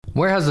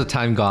Where has the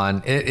time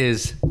gone? It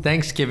is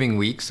Thanksgiving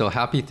week, so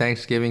happy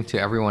Thanksgiving to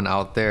everyone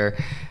out there.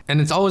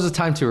 And it's always a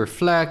time to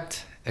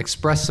reflect,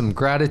 express some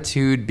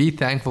gratitude, be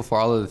thankful for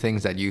all of the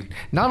things that you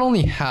not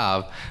only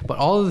have, but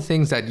all of the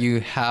things that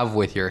you have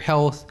with your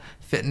health,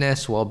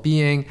 fitness,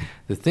 well-being,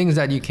 the things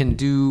that you can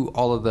do,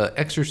 all of the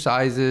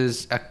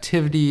exercises,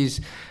 activities,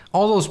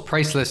 all those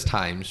priceless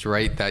times,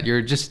 right? That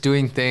you're just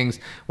doing things,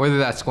 whether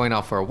that's going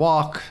out for a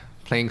walk,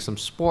 playing some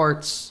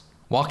sports,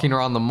 walking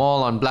around the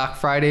mall on Black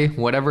Friday,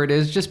 whatever it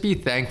is, just be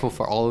thankful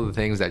for all of the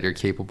things that you're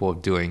capable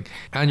of doing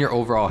and your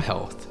overall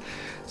health.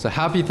 So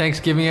happy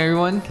Thanksgiving,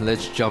 everyone.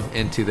 Let's jump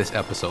into this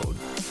episode.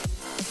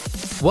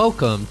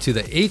 Welcome to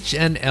the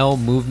HNL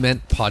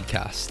Movement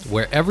Podcast,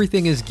 where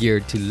everything is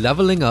geared to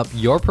leveling up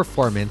your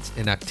performance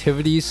in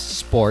activities,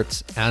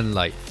 sports, and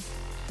life.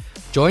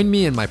 Join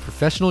me in my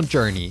professional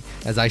journey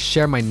as I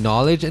share my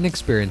knowledge and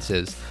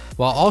experiences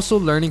while also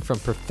learning from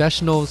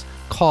professionals,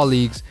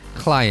 colleagues,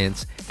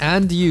 clients,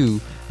 and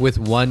you with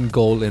one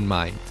goal in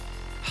mind: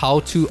 how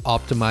to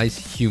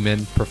optimize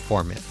human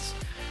performance.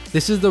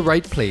 This is the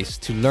right place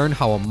to learn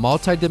how a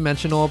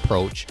multidimensional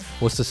approach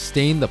will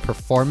sustain the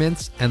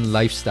performance and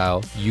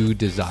lifestyle you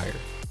desire.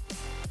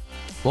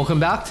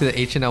 Welcome back to the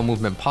HNL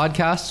Movement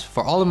Podcast.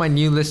 For all of my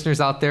new listeners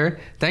out there,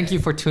 thank you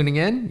for tuning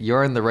in.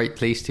 You're in the right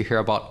place to hear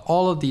about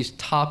all of these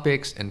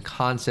topics and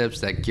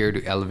concepts that gear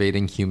to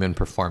elevating human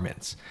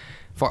performance.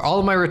 For all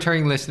of my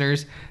returning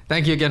listeners,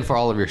 thank you again for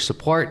all of your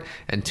support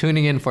and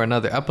tuning in for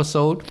another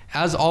episode.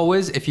 As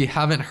always, if you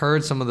haven't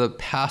heard some of the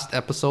past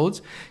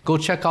episodes, go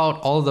check out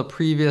all of the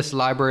previous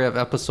library of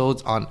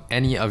episodes on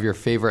any of your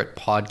favorite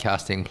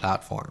podcasting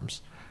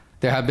platforms.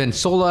 There have been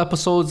solo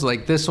episodes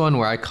like this one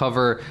where I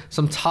cover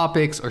some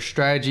topics or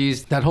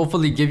strategies that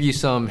hopefully give you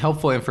some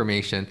helpful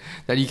information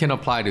that you can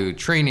apply to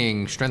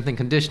training, strength and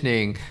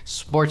conditioning,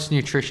 sports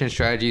nutrition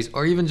strategies,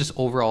 or even just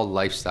overall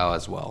lifestyle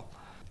as well.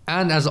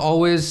 And as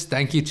always,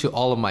 thank you to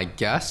all of my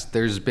guests.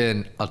 There's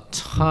been a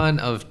ton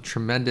of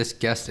tremendous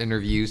guest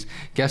interviews,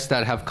 guests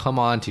that have come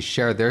on to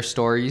share their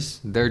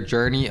stories, their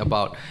journey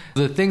about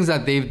the things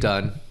that they've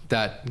done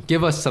that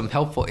give us some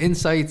helpful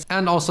insights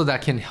and also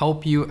that can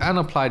help you and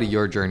apply to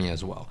your journey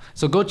as well.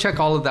 So go check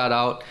all of that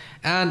out.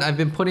 And I've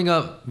been putting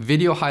up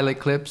video highlight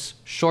clips,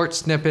 short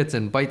snippets,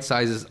 and bite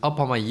sizes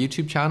up on my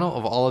YouTube channel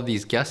of all of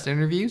these guest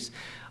interviews.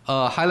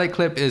 Highlight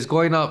clip is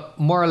going up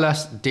more or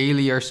less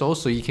daily or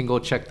so you can go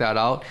check that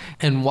out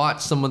and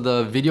watch some of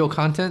the video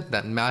content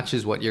that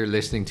matches what you're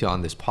listening to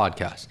on this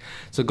podcast.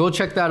 So go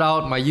check that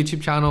out. My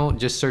YouTube channel,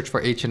 just search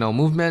for HNL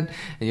Movement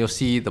and you'll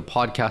see the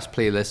podcast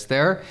playlist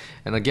there.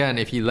 And again,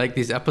 if you like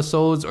these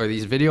episodes or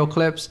these video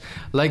clips,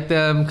 like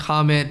them,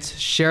 comment,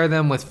 share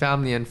them with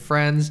family and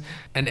friends,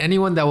 and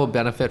anyone that will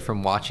benefit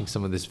from watching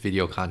some of this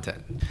video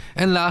content.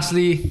 And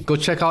lastly, go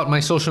check out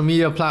my social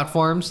media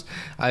platforms.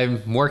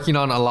 I'm working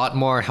on a lot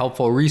more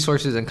helpful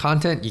resources and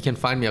content. You can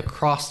find me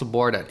across the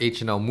board at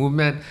HNL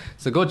Movement.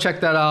 So go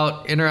check that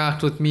out,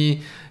 interact with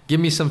me,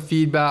 give me some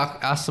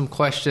feedback, ask some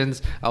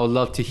questions. I would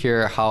love to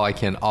hear how I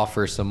can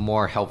offer some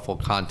more helpful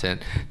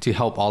content to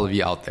help all of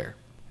you out there.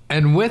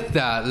 And with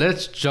that,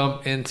 let's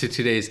jump into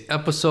today's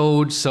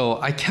episode.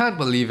 So I can't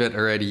believe it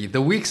already.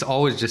 The weeks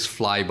always just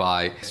fly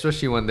by,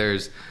 especially when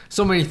there's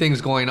so many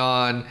things going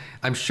on.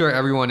 I'm sure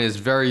everyone is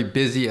very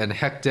busy and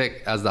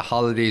hectic as the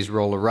holidays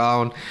roll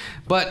around,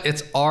 but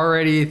it's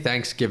already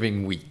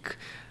Thanksgiving week.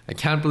 I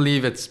can't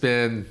believe it's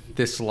been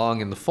this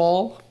long in the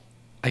fall.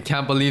 I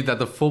can't believe that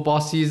the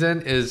football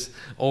season is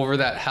over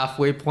that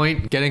halfway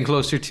point, getting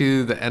closer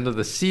to the end of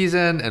the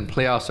season, and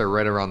playoffs are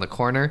right around the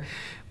corner.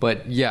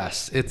 But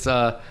yes, it's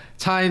a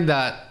time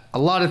that a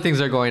lot of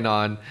things are going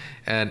on.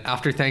 And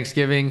after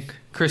Thanksgiving,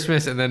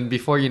 Christmas, and then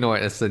before you know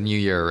it, it's the new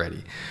year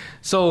already.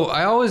 So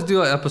I always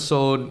do an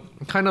episode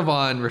kind of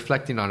on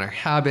reflecting on our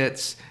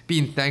habits,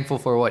 being thankful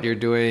for what you're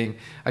doing.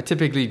 I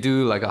typically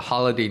do like a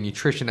holiday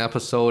nutrition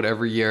episode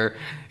every year.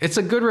 It's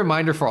a good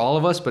reminder for all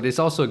of us, but it's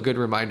also a good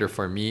reminder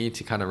for me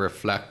to kind of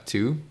reflect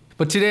too.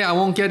 But today I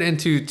won't get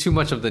into too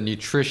much of the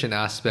nutrition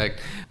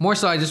aspect. More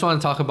so, I just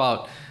want to talk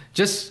about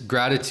just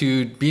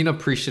gratitude, being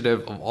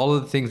appreciative of all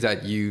of the things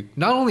that you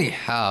not only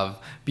have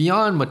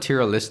beyond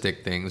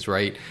materialistic things,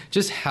 right?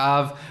 Just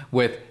have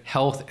with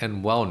health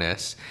and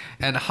wellness,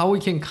 and how we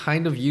can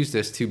kind of use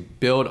this to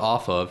build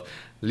off of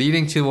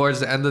leading towards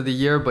the end of the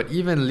year, but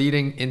even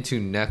leading into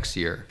next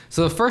year.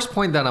 So the first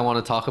point that I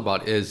want to talk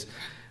about is,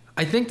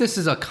 I think this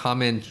is a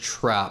common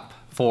trap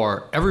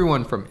for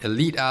everyone from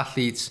elite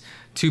athletes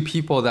to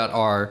people that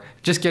are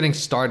just getting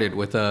started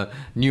with a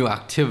new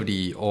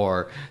activity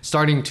or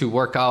starting to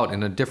work out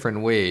in a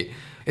different way.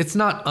 It's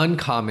not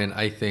uncommon,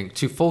 I think,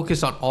 to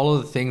focus on all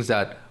of the things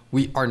that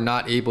we are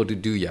not able to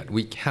do yet,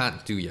 we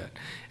can't do yet.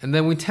 And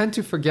then we tend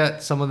to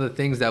forget some of the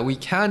things that we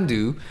can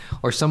do,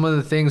 or some of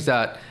the things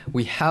that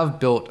we have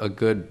built a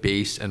good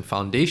base and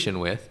foundation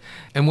with.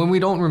 And when we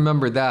don't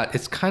remember that,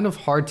 it's kind of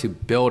hard to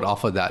build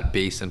off of that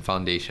base and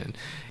foundation.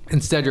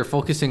 Instead, you're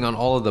focusing on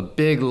all of the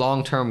big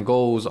long-term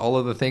goals, all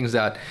of the things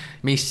that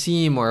may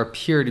seem or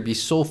appear to be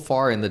so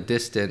far in the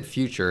distant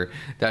future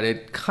that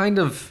it kind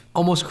of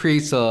almost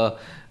creates a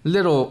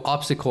little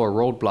obstacle or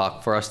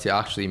roadblock for us to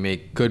actually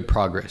make good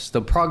progress.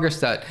 The progress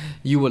that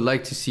you would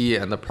like to see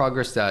and the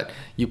progress that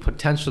you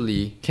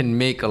potentially can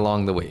make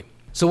along the way.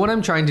 So what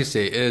I'm trying to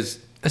say is,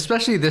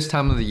 especially this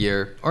time of the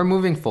year or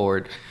moving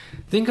forward,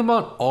 think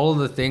about all of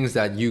the things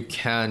that you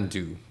can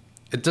do.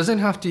 It doesn't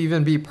have to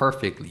even be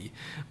perfectly,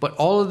 but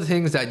all of the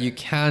things that you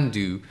can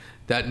do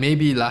that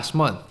maybe last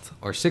month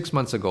or 6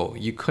 months ago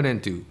you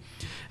couldn't do.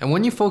 And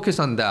when you focus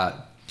on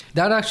that,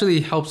 that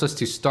actually helps us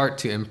to start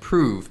to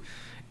improve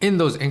in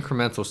those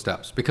incremental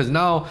steps, because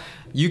now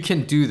you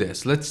can do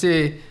this. Let's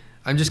say,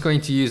 I'm just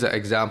going to use an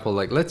example,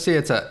 like let's say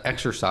it's an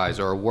exercise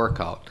or a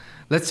workout.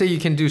 Let's say you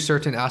can do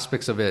certain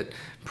aspects of it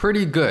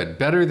pretty good,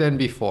 better than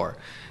before.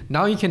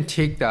 Now you can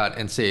take that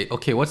and say,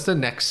 okay, what's the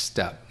next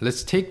step?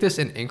 Let's take this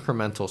in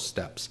incremental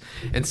steps.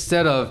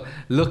 Instead of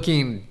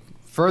looking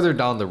further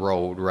down the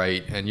road,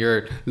 right? And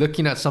you're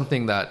looking at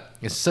something that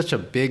is such a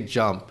big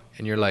jump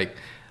and you're like,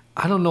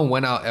 I don't know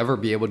when I'll ever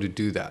be able to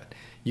do that.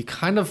 You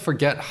kind of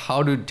forget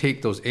how to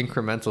take those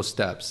incremental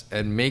steps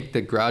and make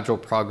the gradual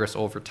progress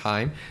over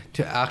time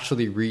to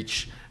actually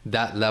reach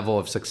that level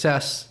of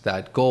success,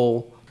 that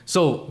goal.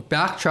 So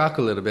backtrack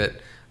a little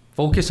bit,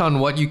 focus on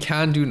what you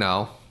can do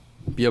now,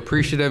 be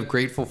appreciative,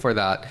 grateful for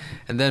that,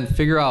 and then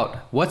figure out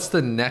what's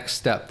the next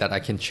step that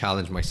I can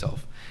challenge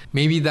myself.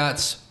 Maybe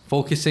that's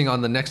focusing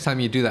on the next time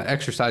you do that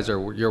exercise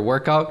or your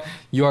workout,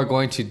 you are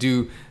going to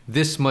do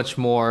this much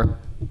more,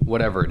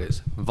 whatever it is,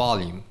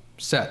 volume,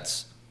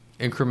 sets,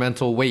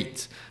 incremental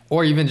weight,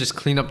 or even just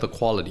clean up the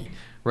quality,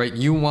 right?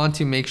 You want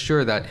to make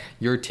sure that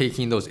you're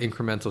taking those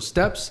incremental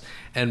steps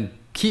and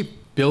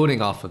keep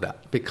building off of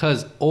that,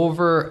 because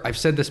I've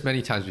said this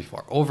many times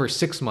before, over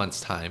 6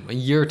 months time, a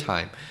year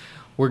time,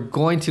 we're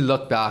going to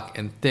look back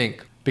and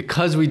think,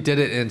 because we did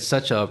it in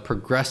such a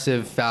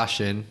progressive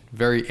fashion,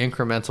 very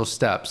incremental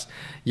steps,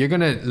 you're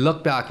going to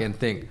look back and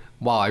think,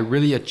 wow, I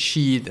really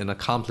achieved and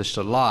accomplished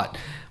a lot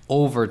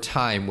over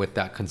time with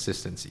that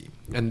consistency.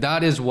 And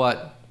that is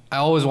what I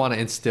always want to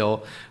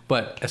instill,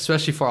 but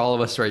especially for all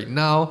of us right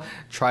now,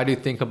 try to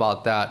think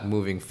about that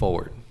moving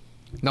forward.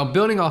 Now,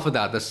 building off of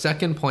that, the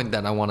second point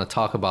that I want to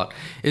talk about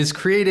is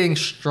creating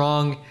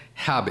strong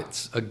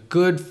habits, a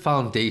good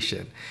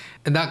foundation.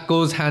 And that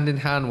goes hand in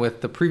hand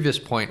with the previous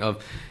point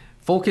of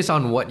focus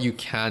on what you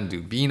can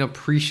do, being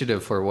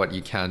appreciative for what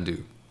you can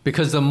do.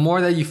 Because the more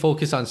that you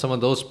focus on some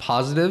of those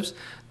positives,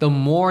 the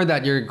more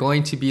that you're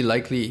going to be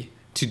likely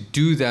to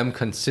do them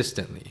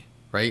consistently,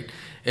 right?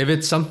 If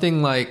it's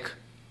something like,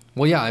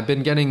 well, yeah, I've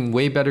been getting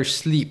way better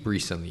sleep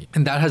recently,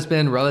 and that has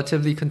been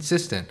relatively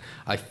consistent.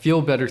 I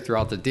feel better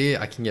throughout the day.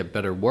 I can get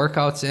better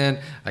workouts in.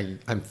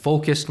 I'm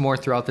focused more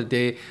throughout the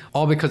day,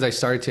 all because I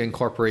started to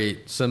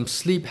incorporate some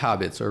sleep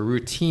habits or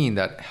routine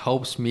that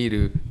helps me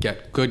to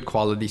get good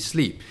quality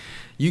sleep.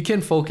 You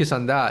can focus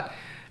on that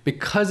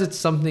because it's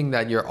something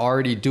that you're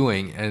already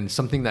doing and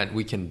something that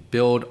we can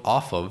build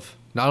off of,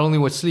 not only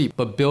with sleep,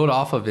 but build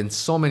off of in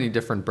so many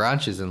different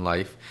branches in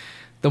life.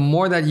 The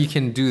more that you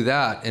can do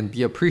that and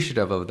be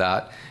appreciative of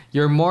that,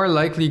 you're more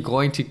likely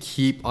going to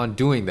keep on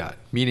doing that,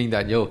 meaning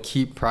that you'll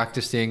keep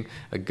practicing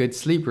a good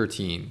sleep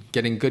routine,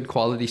 getting good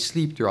quality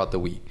sleep throughout the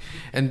week.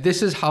 And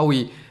this is how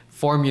we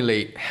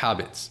formulate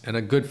habits and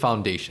a good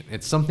foundation.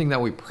 It's something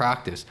that we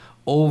practice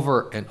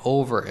over and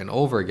over and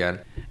over again.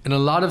 And a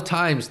lot of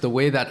times, the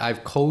way that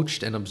I've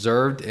coached and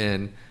observed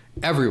in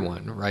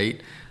everyone, right?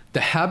 The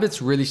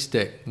habits really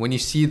stick when you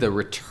see the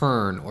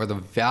return or the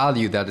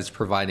value that it's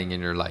providing in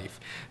your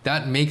life.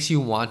 That makes you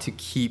want to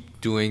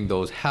keep doing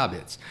those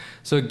habits.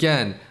 So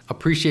again,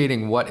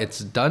 appreciating what it's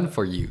done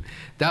for you,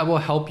 that will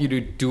help you to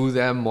do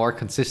them more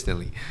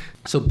consistently.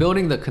 So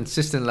building the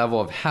consistent level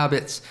of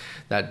habits,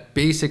 that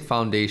basic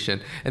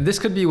foundation, and this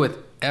could be with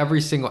every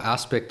single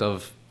aspect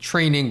of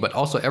training, but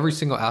also every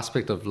single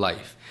aspect of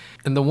life.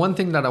 And the one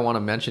thing that I want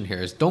to mention here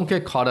is don't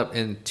get caught up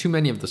in too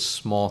many of the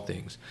small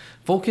things.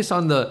 Focus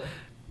on the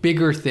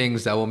bigger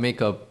things that will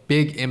make a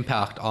big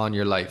impact on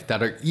your life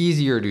that are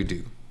easier to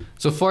do.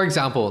 So for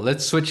example,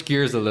 let's switch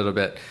gears a little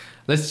bit.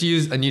 Let's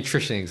use a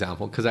nutrition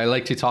example because I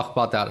like to talk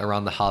about that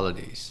around the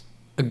holidays.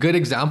 A good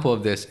example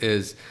of this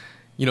is,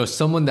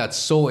 someone that's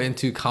so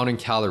into counting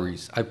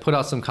calories. I put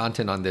out some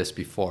content on this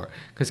before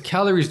because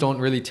calories don't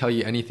really tell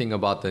you anything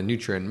about the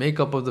nutrient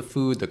makeup of the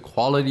food, the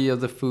quality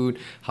of the food,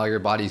 how your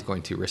body's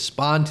going to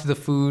respond to the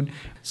food.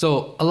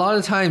 So a lot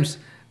of times,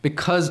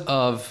 because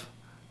of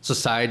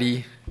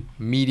society,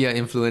 media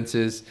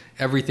influences,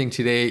 everything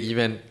today,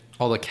 even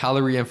all the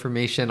calorie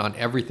information on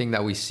everything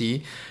that we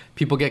see,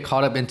 people get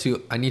caught up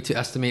into, I need to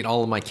estimate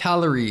all of my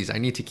calories, I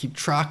need to keep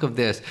track of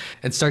this,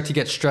 and start to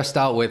get stressed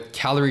out with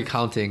calorie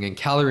counting and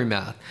calorie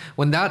math,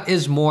 when that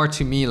is more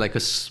to me like a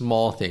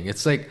small thing.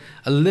 It's like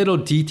a little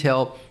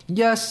detail.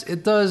 Yes,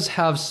 it does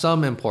have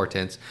some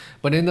importance,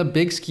 but in the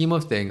big scheme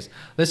of things,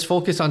 let's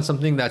focus on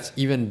something that's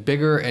even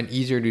bigger and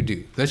easier to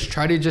do. Let's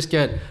try to just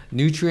get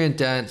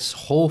nutrient-dense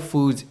whole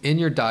foods in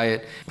your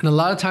diet. And a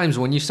lot of times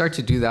when you start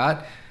to do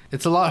that,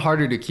 it's a lot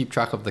harder to keep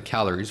track of the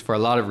calories for a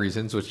lot of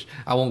reasons, which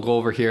I won't go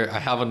over here. I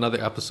have another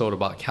episode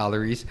about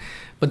calories.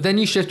 But then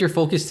you shift your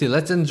focus to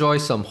let's enjoy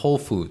some whole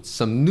foods,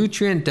 some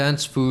nutrient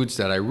dense foods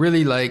that I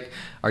really like,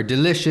 are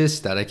delicious,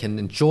 that I can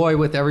enjoy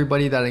with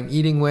everybody that I'm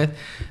eating with.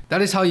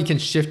 That is how you can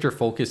shift your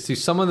focus to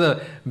some of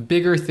the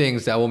bigger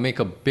things that will make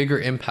a bigger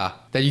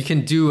impact that you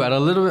can do at a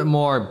little bit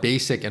more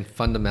basic and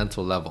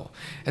fundamental level.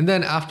 And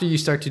then after you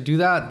start to do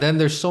that, then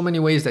there's so many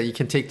ways that you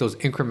can take those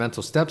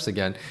incremental steps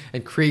again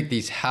and create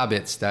these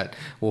habits that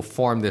will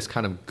form this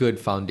kind of good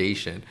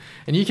foundation.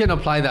 And you can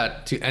apply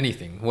that to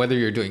anything, whether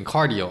you're doing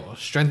cardio,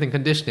 strength and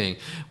conditioning,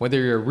 whether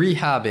you're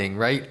rehabbing,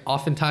 right?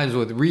 Oftentimes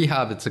with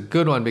rehab, it's a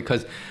good one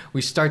because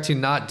we start to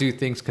not do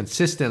things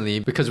consistently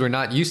because we're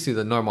not used to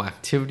the normal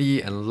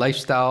activity and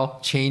lifestyle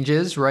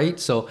changes, right?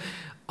 So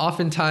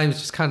oftentimes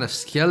just kind of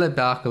scale it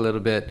back a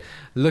little bit.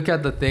 Look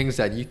at the things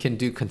that you can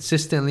do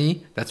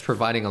consistently that's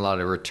providing a lot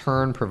of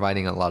return,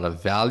 providing a lot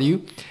of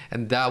value,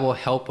 and that will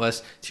help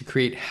us to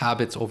create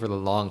habits over the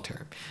long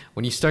term.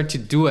 When you start to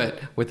do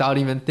it without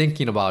even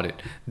thinking about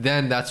it,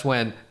 then that's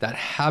when that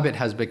habit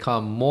has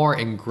become more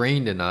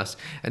ingrained in us,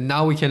 and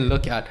now we can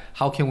look at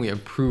how can we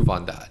improve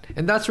on that.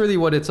 And that's really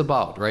what it's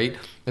about, right?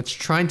 It's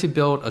trying to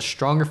build a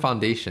stronger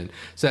foundation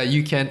so that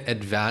you can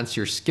advance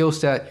your skill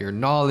set, your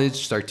knowledge,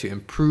 start to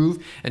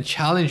improve and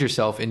challenge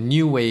yourself in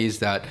new ways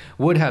that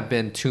would have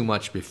been too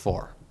much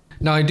before.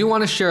 Now, I do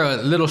want to share a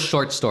little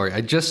short story.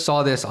 I just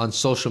saw this on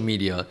social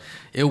media.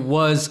 It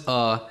was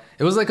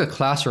like a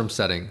classroom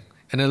setting,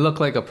 and it looked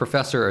like a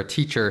professor or a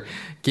teacher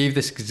gave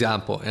this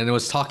example, and it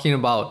was talking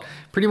about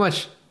pretty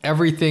much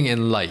everything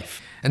in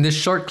life. And this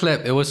short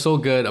clip, it was so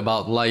good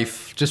about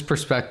life, just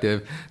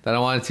perspective, that I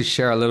wanted to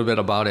share a little bit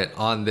about it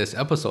on this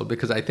episode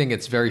because I think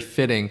it's very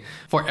fitting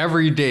for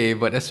every day,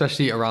 but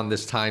especially around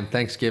this time,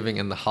 Thanksgiving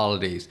and the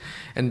holidays.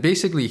 And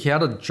basically, he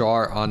had a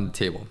jar on the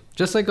table,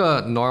 just like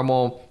a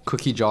normal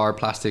cookie jar,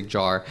 plastic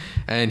jar,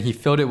 and he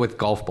filled it with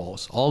golf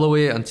balls all the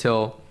way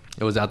until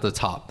it was at the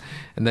top.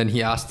 And then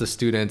he asked the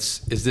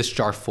students, is this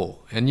jar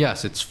full? And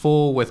yes, it's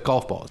full with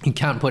golf balls. You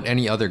can't put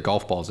any other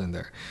golf balls in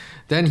there.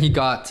 Then he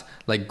got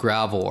like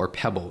gravel or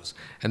pebbles,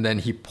 and then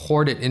he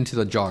poured it into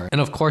the jar.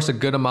 And of course, a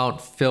good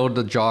amount filled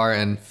the jar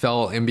and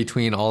fell in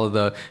between all of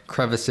the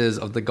crevices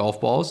of the golf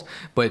balls.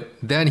 But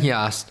then he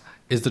asked,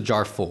 is the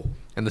jar full?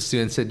 And the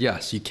student said,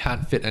 yes, you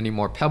can't fit any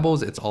more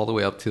pebbles. It's all the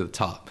way up to the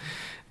top.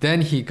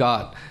 Then he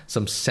got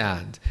some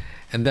sand.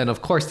 And then,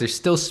 of course, there's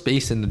still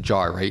space in the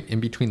jar, right? In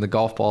between the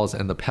golf balls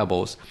and the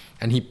pebbles.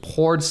 And he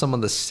poured some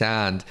of the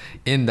sand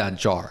in that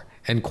jar.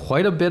 And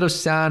quite a bit of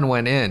sand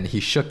went in. He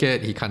shook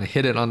it, he kind of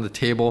hit it on the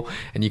table,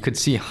 and you could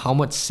see how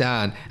much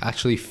sand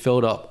actually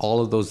filled up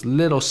all of those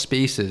little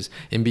spaces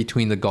in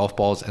between the golf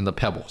balls and the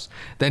pebbles.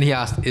 Then he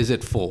asked, is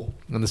it full?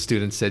 And the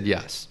student said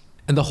yes.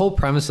 And the whole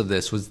premise of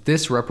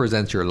this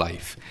represents your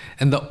life.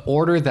 And the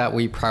order that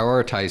we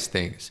prioritize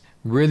things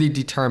really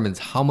determines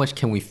how much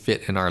can we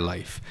fit in our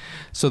life.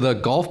 So the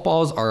golf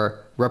balls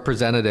are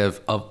representative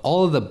of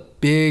all of the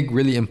big,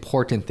 really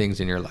important things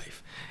in your life.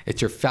 It's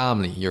your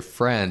family, your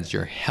friends,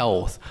 your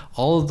health,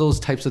 all of those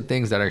types of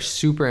things that are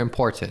super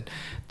important.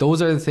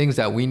 Those are the things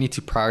that we need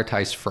to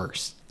prioritize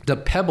first. The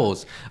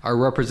pebbles are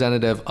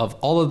representative of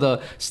all of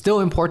the still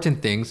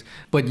important things,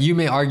 but you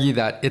may argue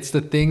that it's the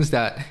things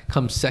that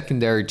come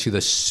secondary to the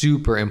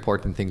super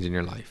important things in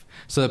your life.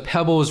 So the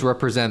pebbles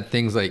represent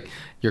things like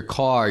your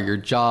car, your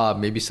job,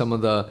 maybe some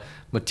of the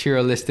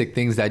materialistic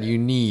things that you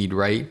need,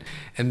 right?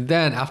 And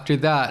then after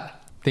that,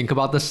 think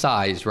about the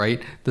size,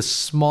 right? The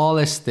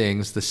smallest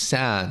things, the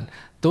sand,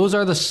 those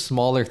are the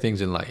smaller things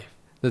in life.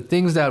 The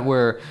things that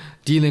we're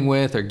dealing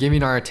with or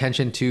giving our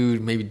attention to,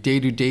 maybe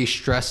day-to-day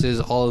stresses,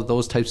 all of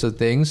those types of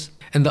things.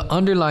 And the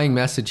underlying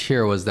message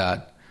here was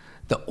that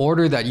the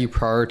order that you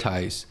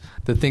prioritize,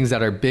 the things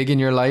that are big in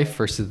your life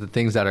versus the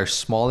things that are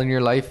small in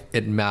your life,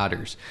 it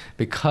matters.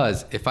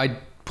 Because if I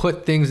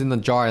put things in the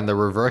jar in the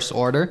reverse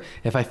order,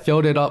 if I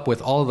filled it up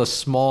with all of the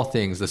small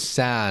things, the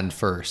sand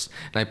first,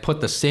 and I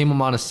put the same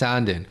amount of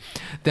sand in,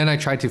 then I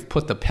tried to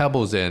put the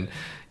pebbles in,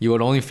 you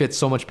would only fit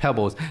so much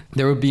pebbles.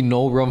 There would be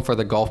no room for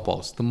the golf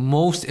balls, the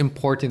most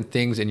important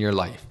things in your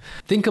life.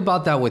 Think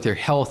about that with your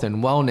health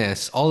and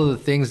wellness, all of the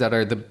things that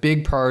are the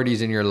big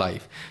priorities in your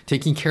life.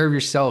 Taking care of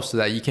yourself so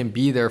that you can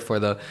be there for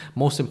the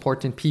most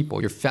important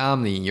people, your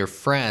family, your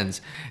friends,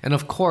 and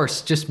of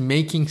course, just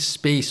making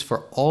space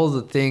for all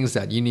the things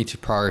that you need to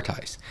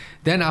prioritize.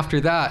 Then after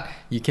that,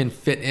 you can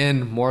fit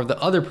in more of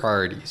the other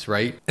priorities,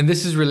 right? And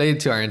this is related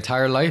to our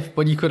entire life,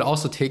 but you could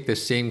also take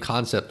this same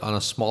concept on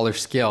a smaller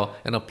scale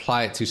and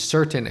apply it to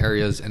certain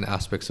areas and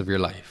aspects of your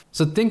life.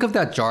 So think of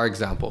that jar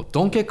example.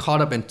 Don't get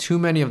caught up in too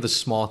many of the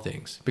small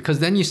things, because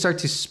then you start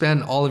to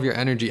spend all of your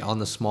energy on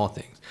the small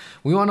things.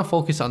 We want to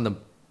focus on the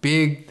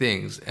big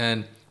things.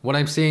 And what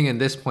I'm saying in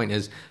this point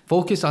is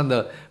focus on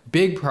the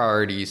big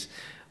priorities.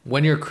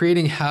 When you're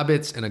creating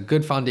habits and a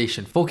good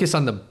foundation, focus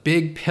on the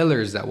big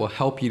pillars that will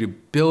help you to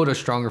build a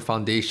stronger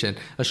foundation,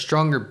 a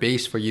stronger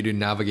base for you to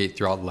navigate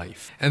throughout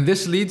life. And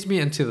this leads me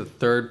into the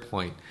third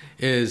point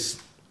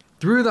is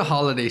through the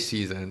holiday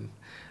season,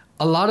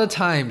 a lot of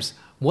times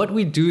what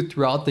we do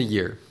throughout the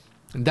year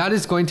That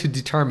is going to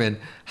determine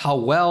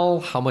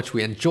how much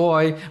we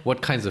enjoy,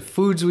 what kinds of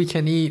foods we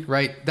can eat,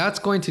 right? That's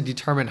going to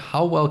determine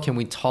how well can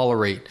we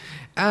tolerate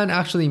and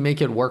actually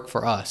make it work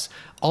for us.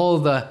 All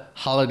of the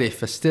holiday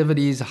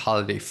festivities,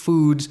 holiday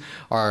foods,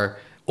 our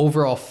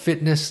overall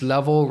fitness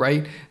level,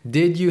 right?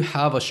 Did you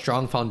have a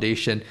strong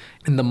foundation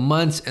in the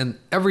months and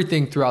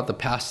everything throughout the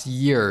past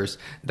years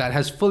that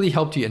has fully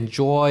helped you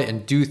enjoy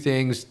and do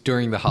things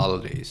during the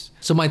holidays?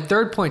 So my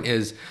third point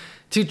is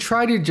to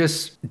try to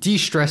just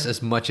de-stress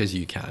as much as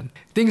you can.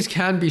 Things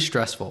can be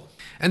stressful,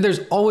 and there's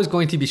always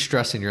going to be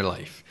stress in your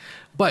life.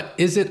 But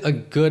is it a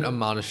good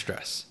amount of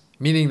stress?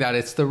 Meaning that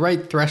it's the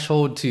right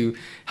threshold to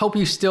help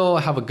you still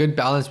have a good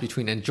balance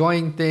between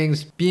enjoying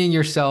things, being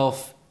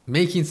yourself,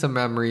 making some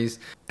memories,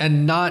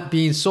 and not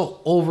being so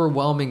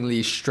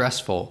overwhelmingly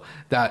stressful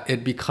that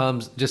it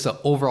becomes just an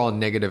overall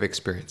negative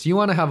experience. You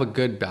want to have a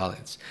good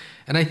balance.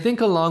 And I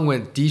think along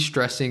with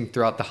de-stressing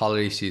throughout the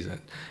holiday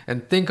season,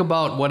 and think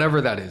about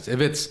whatever that is. If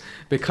it's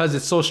because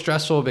it's so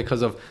stressful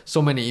because of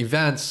so many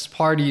events,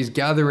 parties,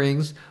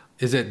 gatherings,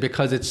 is it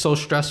because it's so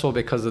stressful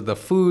because of the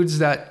foods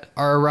that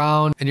are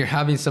around and you're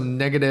having some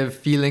negative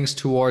feelings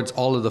towards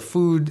all of the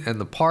food and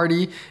the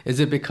party? Is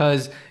it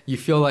because you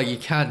feel like you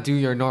can't do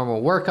your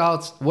normal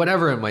workouts?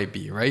 Whatever it might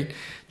be, right?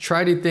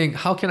 Try to think,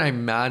 how can I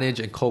manage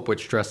and cope with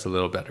stress a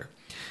little better?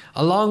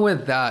 Along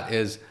with that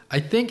is, I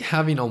think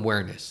having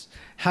awareness.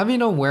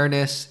 Having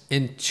awareness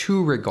in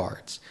two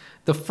regards.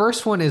 The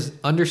first one is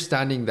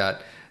understanding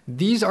that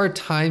these are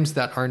times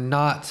that are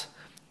not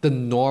the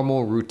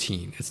normal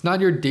routine. It's not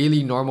your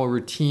daily normal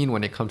routine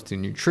when it comes to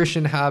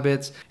nutrition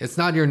habits. It's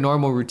not your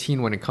normal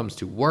routine when it comes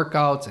to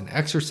workouts and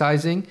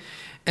exercising.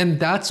 And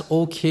that's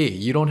okay.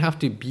 You don't have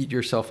to beat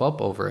yourself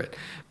up over it.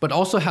 But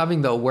also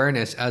having the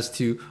awareness as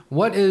to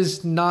what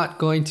is not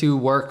going to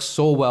work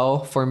so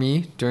well for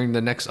me during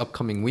the next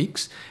upcoming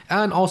weeks.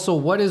 And also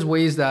what is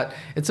ways that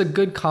it's a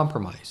good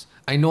compromise.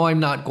 I know I'm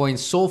not going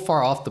so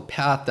far off the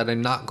path that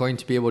I'm not going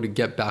to be able to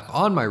get back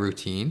on my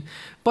routine,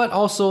 but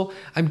also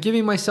I'm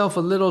giving myself a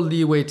little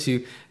leeway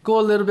to go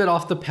a little bit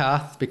off the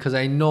path because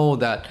I know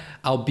that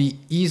I'll be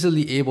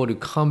easily able to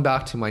come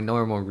back to my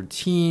normal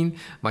routine,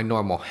 my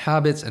normal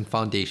habits and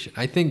foundation.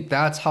 I think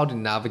that's how to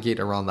navigate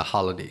around the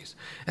holidays.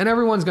 And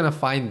everyone's going to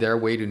find their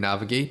way to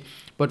navigate.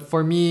 But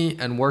for me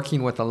and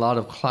working with a lot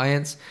of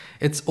clients,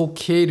 it's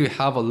okay to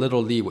have a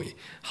little leeway.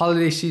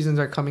 Holiday seasons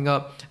are coming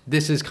up.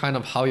 This is kind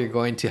of how you're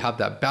going to have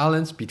that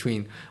balance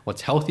between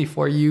what's healthy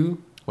for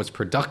you, what's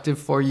productive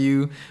for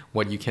you,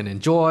 what you can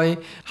enjoy,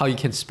 how you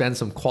can spend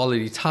some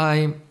quality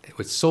time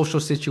with social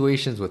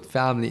situations, with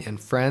family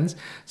and friends.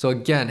 So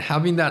again,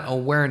 having that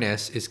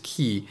awareness is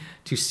key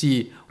to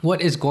see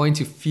what is going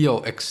to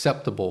feel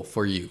acceptable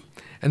for you.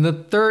 And the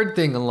third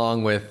thing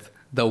along with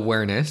the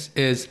awareness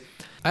is,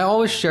 I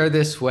always share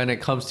this when it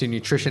comes to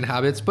nutrition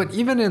habits, but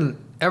even in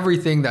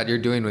everything that you're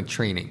doing with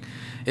training,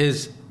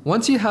 is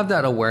once you have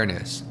that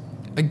awareness,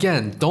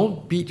 again,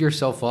 don't beat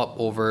yourself up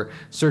over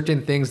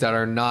certain things that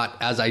are not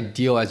as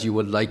ideal as you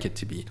would like it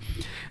to be.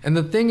 And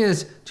the thing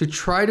is to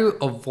try to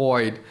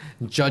avoid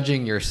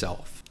judging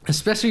yourself,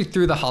 especially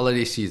through the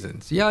holiday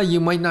seasons. Yeah,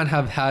 you might not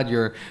have had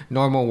your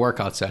normal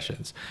workout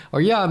sessions. Or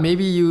yeah,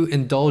 maybe you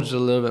indulged a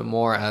little bit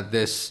more at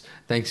this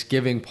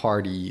Thanksgiving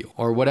party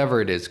or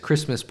whatever it is,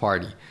 Christmas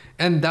party.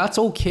 And that's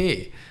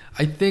okay.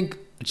 I think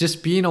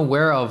just being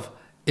aware of,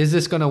 is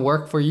this going to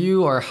work for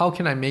you, or how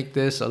can I make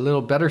this a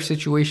little better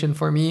situation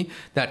for me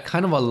that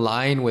kind of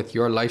align with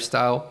your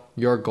lifestyle,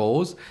 your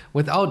goals,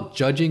 without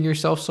judging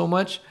yourself so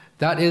much.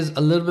 That is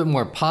a little bit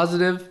more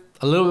positive,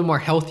 a little bit more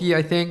healthy,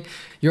 I think.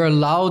 You're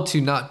allowed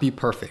to not be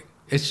perfect.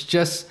 It's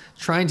just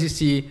trying to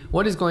see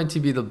what is going to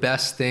be the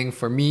best thing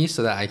for me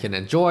so that I can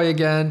enjoy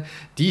again,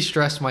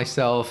 de-stress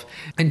myself,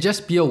 and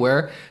just be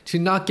aware to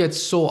not get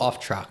so off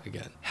track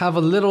again. Have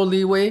a little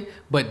leeway,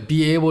 but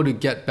be able to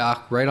get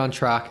back right on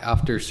track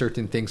after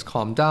certain things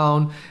calm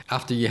down,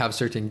 after you have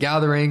certain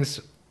gatherings,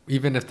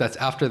 even if that's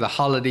after the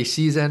holiday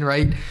season,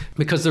 right?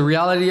 Because the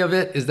reality of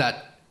it is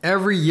that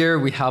every year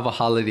we have a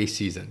holiday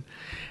season,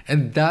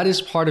 and that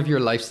is part of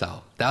your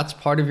lifestyle. That's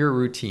part of your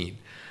routine.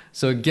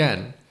 So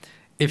again,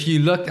 if you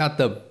look at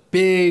the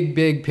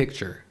big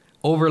picture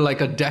over like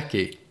a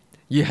decade,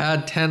 you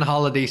had 10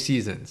 holiday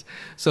seasons.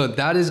 So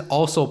that is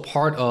also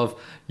part of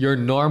your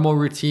normal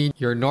routine,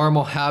 your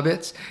normal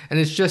habits. And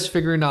it's just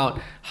figuring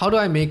out, how do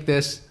I make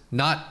this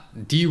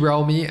not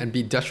derail me and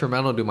be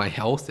detrimental to my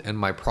health and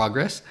my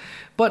progress,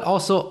 but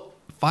also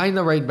find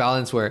the right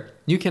balance where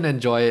you can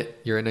enjoy it.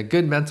 You're in a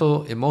good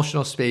mental,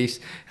 emotional space,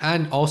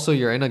 and also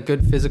you're in a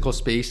good physical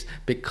space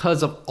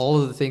because of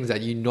all of the things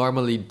that you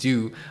normally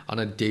do on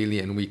a daily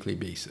and weekly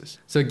basis.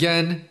 So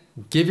again,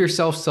 give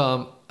yourself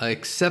some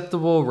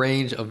acceptable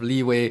range of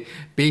leeway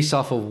based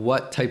off of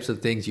what types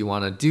of things you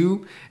want to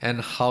do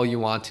and how you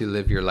want to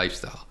live your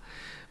lifestyle.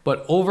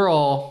 But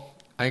overall,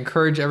 I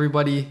encourage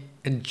everybody,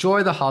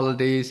 enjoy the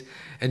holidays,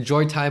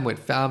 enjoy time with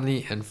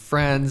family and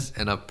friends,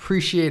 and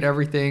appreciate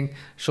everything.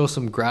 Show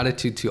some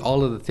gratitude to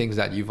all of the things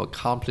that you've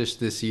accomplished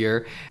this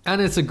year.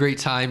 And it's a great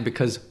time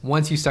because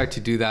once you start to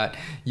do that,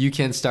 you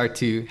can start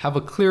to have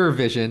a clearer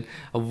vision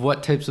of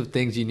what types of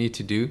things you need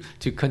to do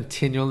to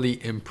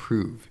continually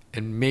improve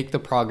and make the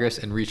progress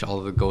and reach all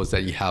of the goals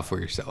that you have for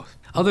yourself.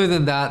 Other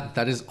than that,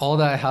 that is all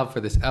that I have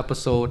for this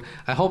episode.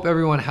 I hope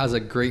everyone has a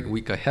great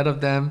week ahead of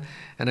them.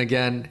 And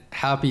again,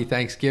 happy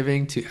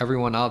Thanksgiving to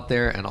everyone out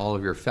there and all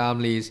of your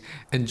families.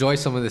 Enjoy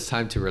some of this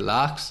time to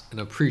relax and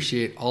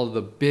appreciate all of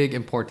the big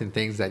important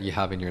things that you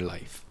have in your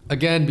life.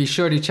 Again, be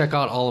sure to check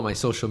out all of my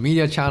social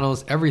media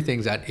channels.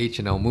 Everything's at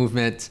H&L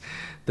Movement.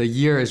 The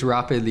year is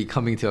rapidly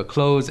coming to a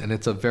close and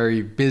it's a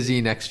very busy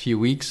next few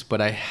weeks,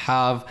 but I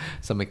have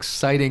some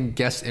exciting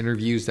guest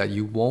interviews that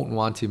you won't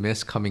want to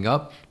miss coming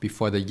up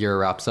before the year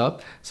wraps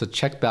up. So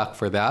check back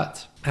for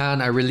that.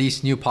 And I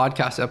release new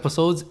podcast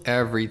episodes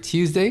every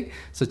Tuesday.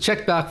 So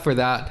check back for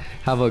that.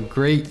 Have a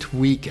great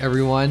week,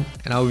 everyone.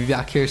 And I'll be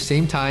back here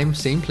same time,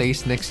 same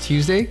place next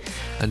Tuesday.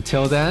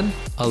 Until then,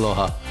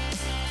 aloha.